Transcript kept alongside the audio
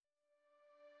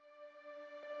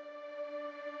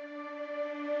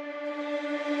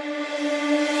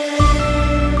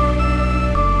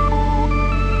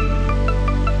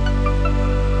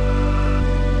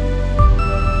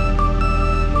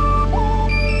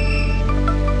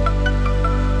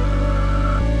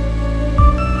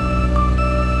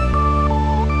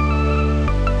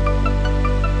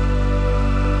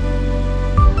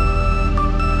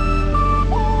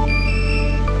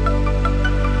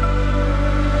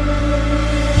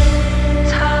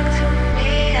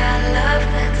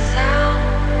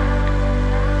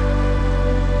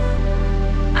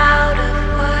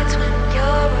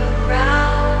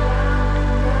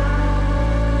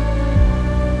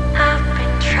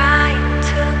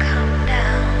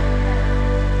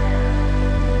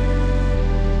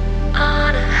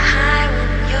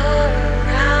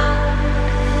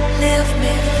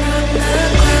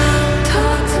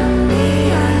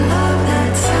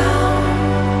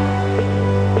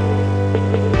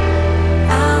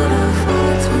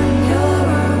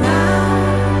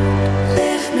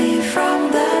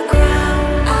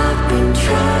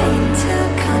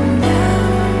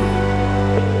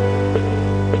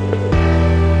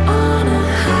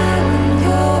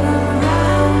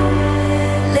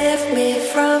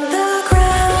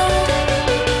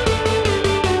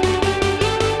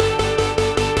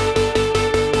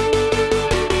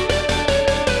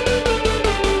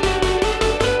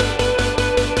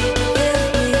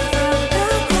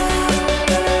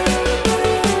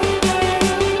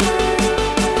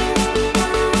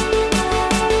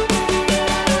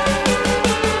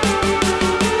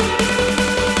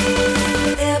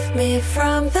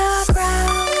from the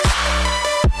ground.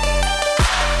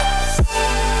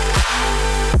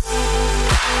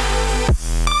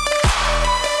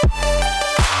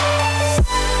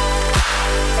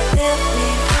 Lift me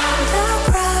from the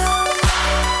ground.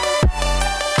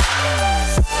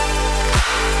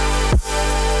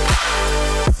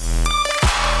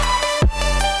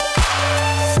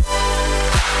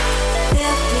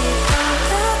 Lift me from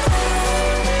the ground.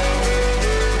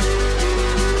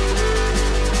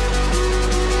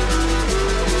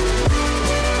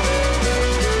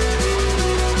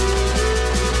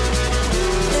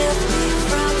 Lift me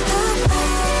from the ground.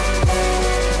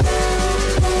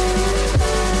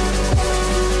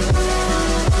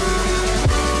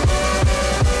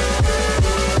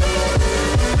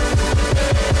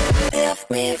 Lift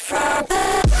me from the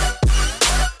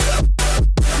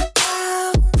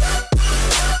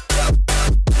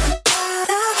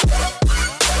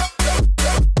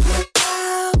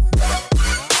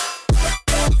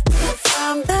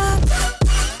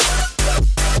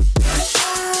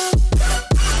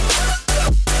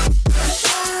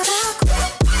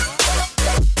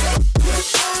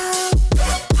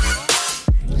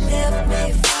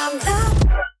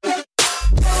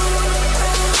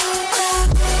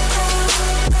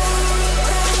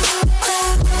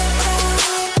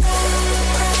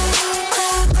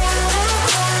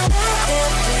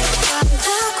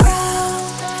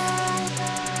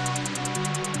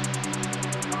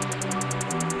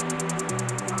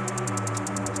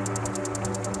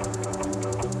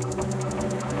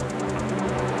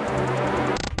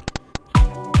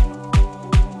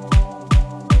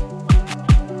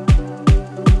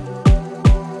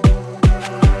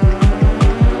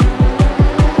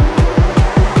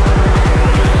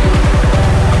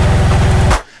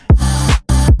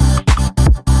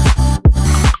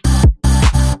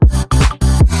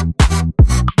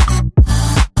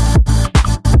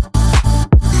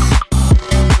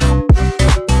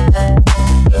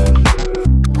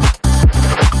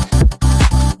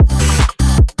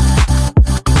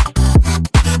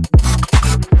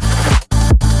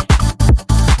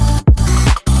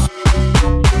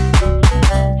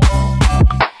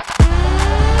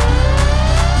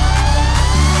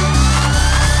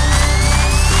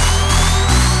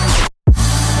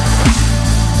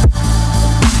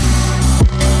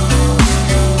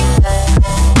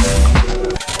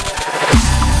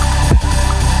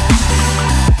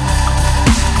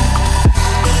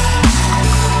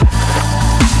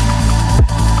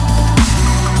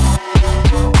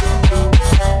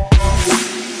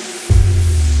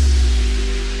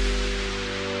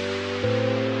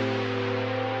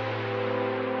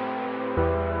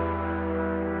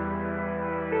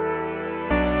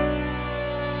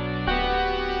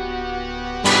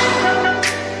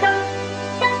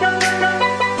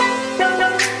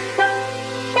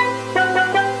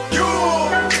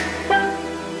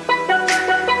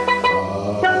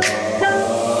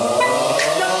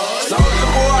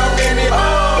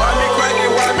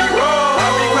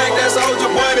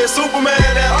Superman,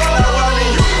 that all I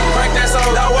mean you. Crank that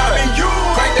soul, now I mean you.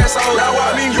 Crank that soul, now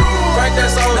I mean you. Crank that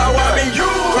soul, now I mean you.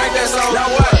 Crank that soul, now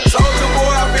what? Soldier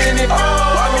boy, I been it.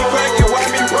 Why me crank it? Why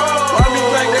me roll? Why me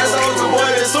crank that soldier boy?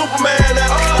 That Superman,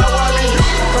 that all I mean you.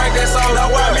 Crank that soul, now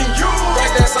I mean you.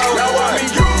 Crank that soul, now I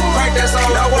mean you. Crank that soul,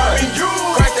 now I mean you.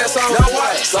 Crank that soul, now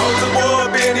what? Soldier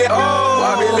boy, been it.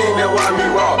 Why me lean that? Why me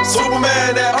raw?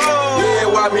 Superman, that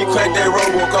why me crank that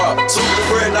Robocop? Super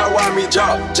friend, now why me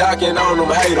jocking on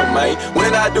them, hate them, man.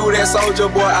 When I do that,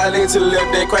 soldier boy, I lean to the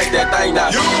left, then crank that thing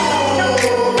now.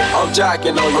 I'm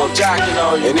jocking on you, I'm jocking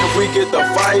on you. And if we get the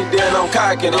fight, then I'm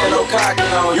cocking on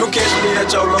you. You catch me at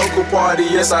your local party,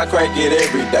 yes, I crank it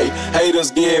every day.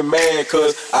 Haters get mad,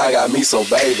 cause I got me some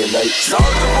baby Nate. Soldier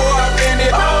boy, I been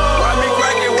it. Why me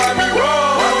crank it, why me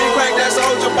roll? Why me crank that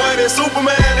soldier boy, that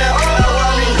Superman, that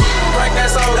why me you? Crank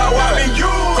that soul, now why me you?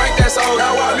 Crank that soul,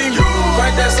 now I mean you.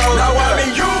 Crank that soul, now I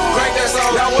mean you. Crank that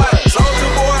soul, now what?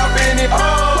 Soldier boy, I been it.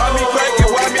 Why me crank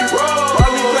it? Why me roll? Why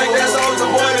me crank that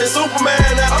soldier boy? That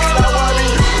Superman, that now I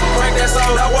mean you. Crank that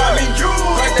soul, now I mean you.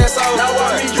 Crank that soul, now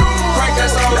I mean you. Crank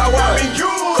that soul, now I mean you.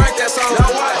 Crank that soul,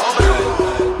 now what?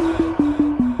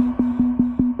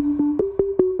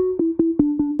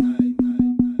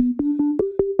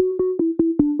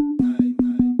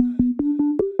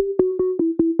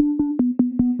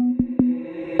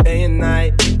 Day and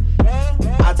night,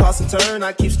 I toss and turn,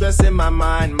 I keep stressing my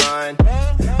mind.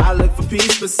 I look for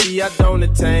peace, but see I don't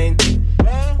attain.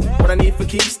 What I need for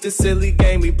keeps this silly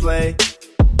game we play.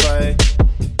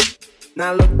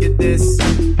 Now look at this,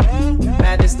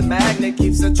 madness the magnet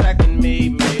keeps attracting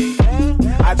me.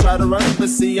 I try to run, but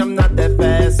see, I'm not that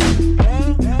fast.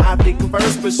 I think I'm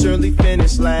first, but surely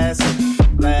finish last.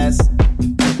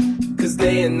 Cause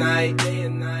day and night,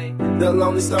 the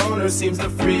lonely stoner seems to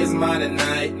free his mind at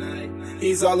night.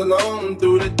 He's all alone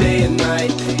through the day and night.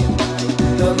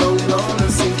 The lonely loner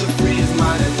seems to free his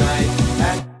mind at night.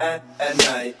 At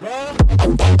night.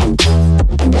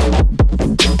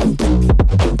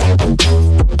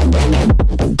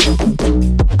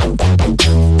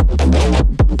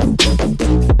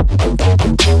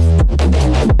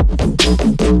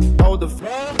 Hold the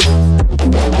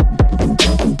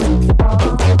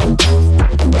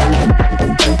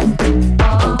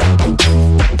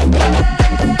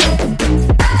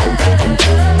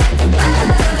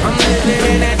I'm living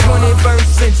in that 21st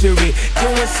century,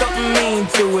 doing something mean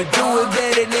to it. Do it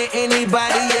better than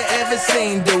anybody you ever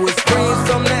seen. Do it. Screams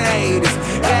from the haters,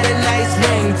 got a nice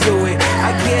ring to it.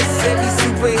 I guess every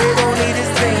superhero need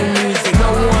his theme music. No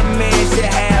one man should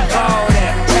have all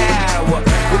that power.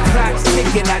 The clock's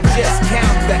ticking, I just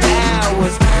count the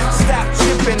hours. Stop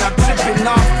tripping, I'm tripping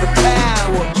off the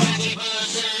power.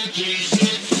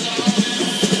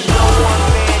 No one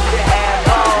man should have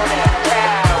all that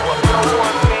power. No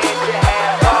one man should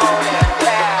have all that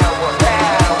power.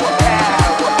 Power, power,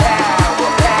 power,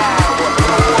 power, power.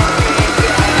 No one man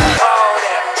should have all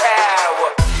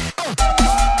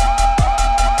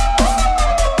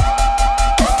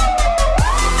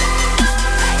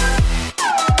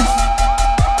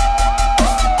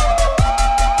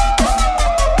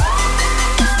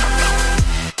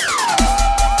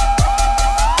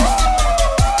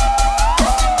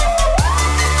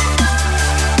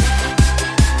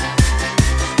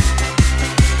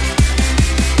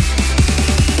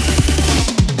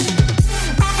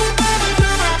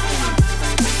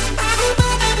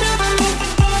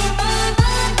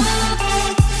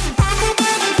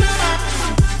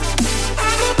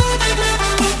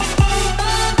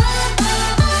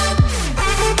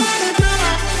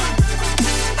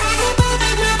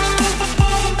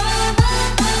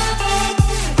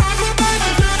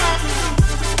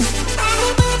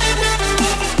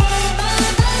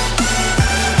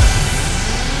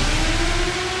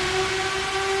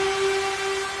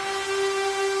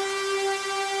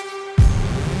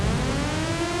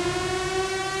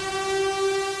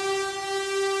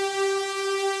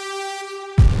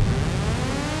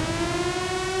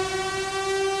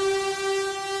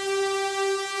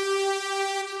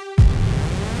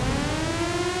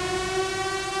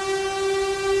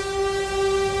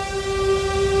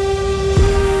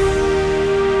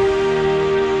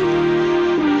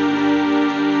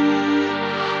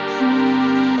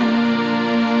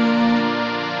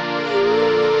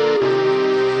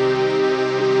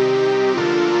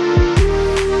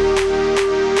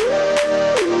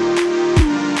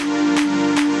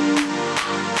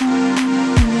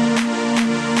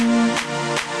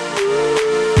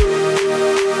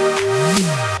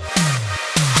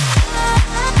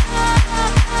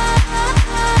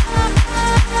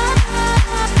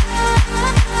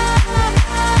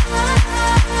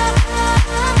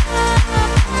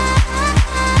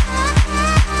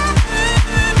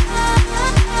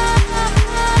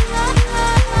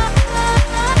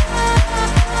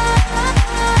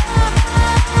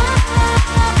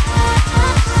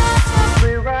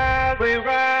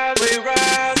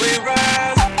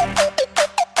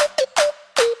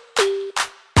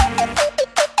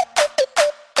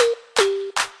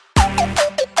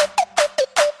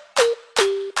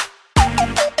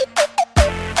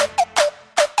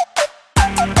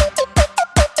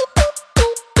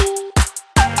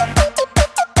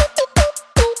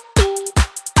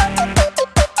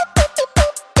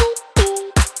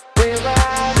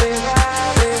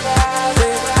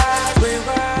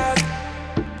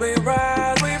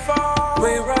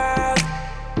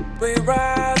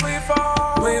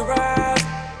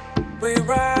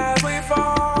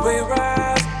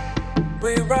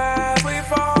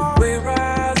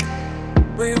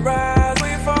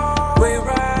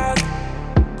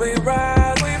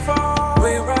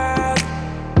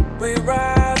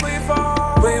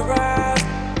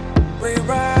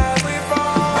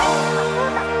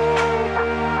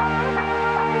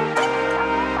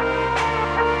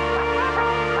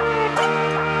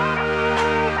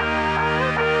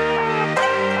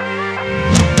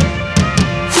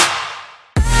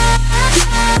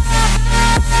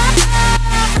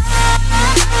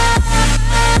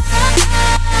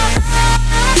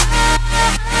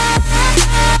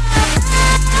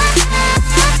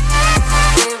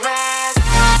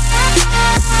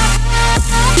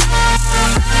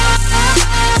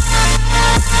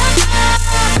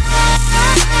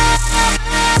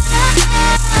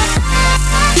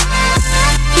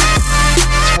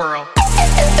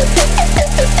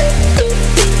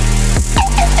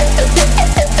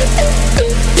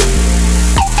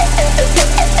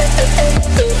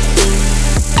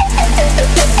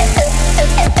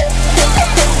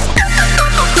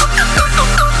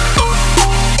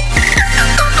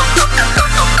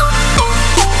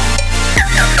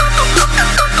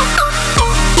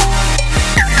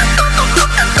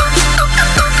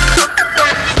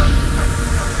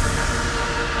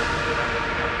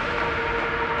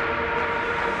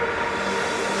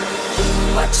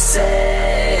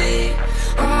say?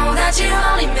 That you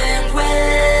only meant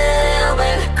well,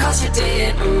 well, cause you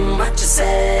did. What you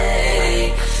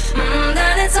say?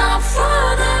 That it's all for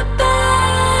the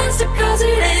best, because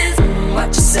it is. What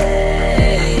you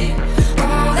say?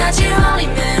 That you only